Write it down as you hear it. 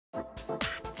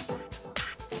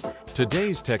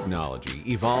Today's technology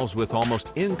evolves with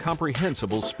almost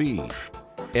incomprehensible speed.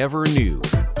 Ever new,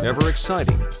 ever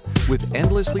exciting, with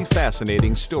endlessly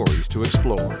fascinating stories to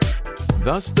explore.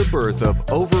 Thus the birth of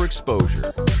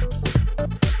Overexposure.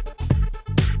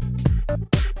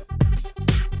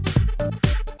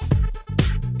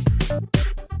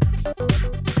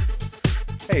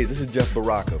 Hey, this is Jeff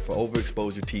Baraka for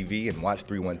OverexposureTV and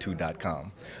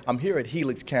Watch312.com. I'm here at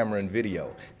Helix Camera and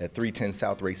Video at 310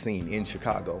 South Racine in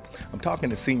Chicago. I'm talking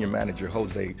to Senior Manager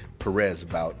Jose Perez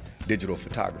about digital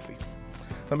photography.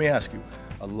 Let me ask you,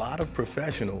 a lot of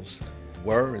professionals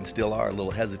were and still are a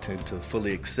little hesitant to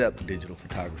fully accept digital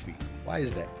photography. Why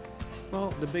is that?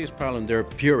 Well, the biggest problem, they're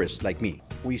purists like me.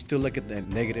 We still look at the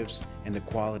negatives and the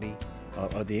quality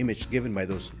of the image given by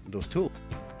those tools.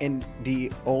 And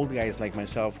the old guys like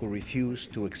myself who refuse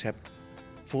to accept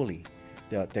fully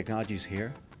the technologies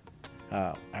here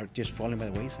are just falling by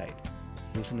the wayside,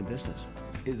 losing the business.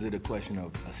 Is it a question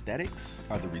of aesthetics?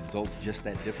 Are the results just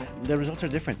that different? The results are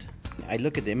different. I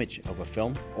look at the image of a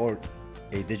film or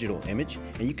a digital image,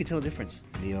 and you can tell the difference.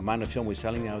 The amount of film we're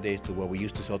selling nowadays to what we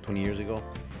used to sell 20 years ago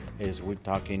is we're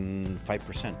talking 5%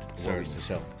 of what we used to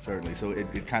sell. Certainly. So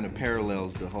it kind of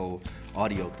parallels the whole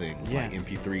audio thing, yeah, like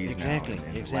MP3s exactly, now,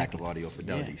 and exactly. the lack of audio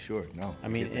fidelity. Yeah. Sure, no. I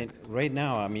mean, and right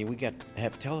now, I mean, we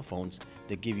have telephones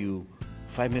that give you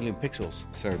 5 million pixels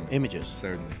Certainly. images.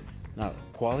 Certainly. Now,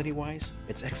 quality-wise,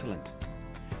 it's excellent.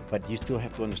 But you still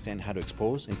have to understand how to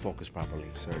expose and focus properly.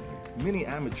 Certainly. Many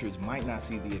amateurs might not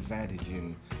see the advantage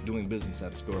in doing business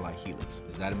at a store like Helix.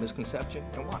 Is that a misconception,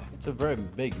 and why? It's a very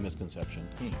big misconception.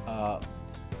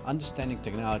 Understanding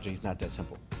technology is not that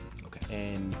simple. Okay.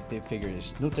 And they figure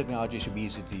this new technology should be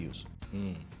easy to use.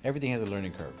 Everything has a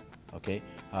learning curve, okay?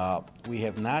 We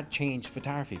have not changed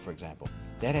photography, for example.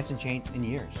 That hasn't changed in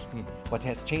years. What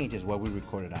has changed is what we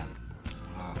recorded on.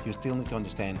 You still need to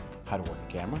understand how to work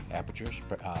a camera, apertures,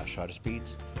 shutter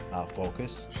speeds,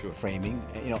 focus, framing,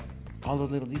 all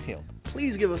those little details.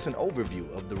 Please give us an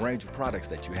overview of the range of products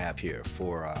that you have here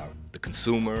for the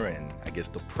consumer and I guess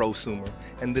the prosumer,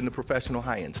 and then the professional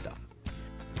high-end stuff.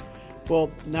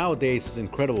 Well, nowadays it's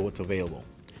incredible what's available.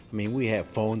 I mean, we have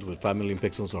phones with 5 million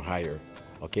pixels or higher,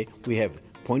 okay? We have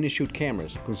point-and-shoot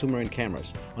cameras, consumer-end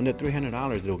cameras. Under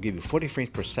 $300, they'll give you 40 frames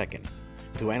per second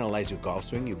to analyze your golf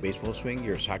swing, your baseball swing,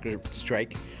 your soccer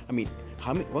strike. I mean,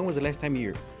 when was the last time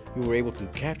you were able to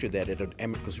capture that at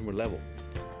an consumer level?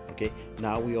 Okay.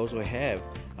 Now we also have,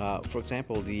 for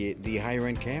example, the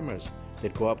higher-end cameras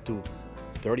that go up to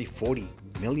 30, 40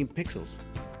 million pixels.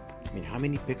 I mean, how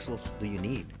many pixels do you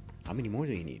need? How many more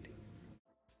do you need?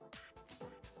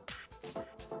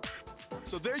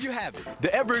 So there you have it,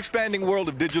 the ever-expanding world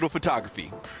of digital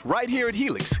photography, right here at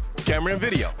Helix Camera and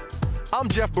Video. I'm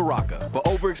Jeff Baraka for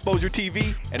Overexposure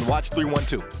TV and Watch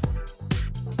 312.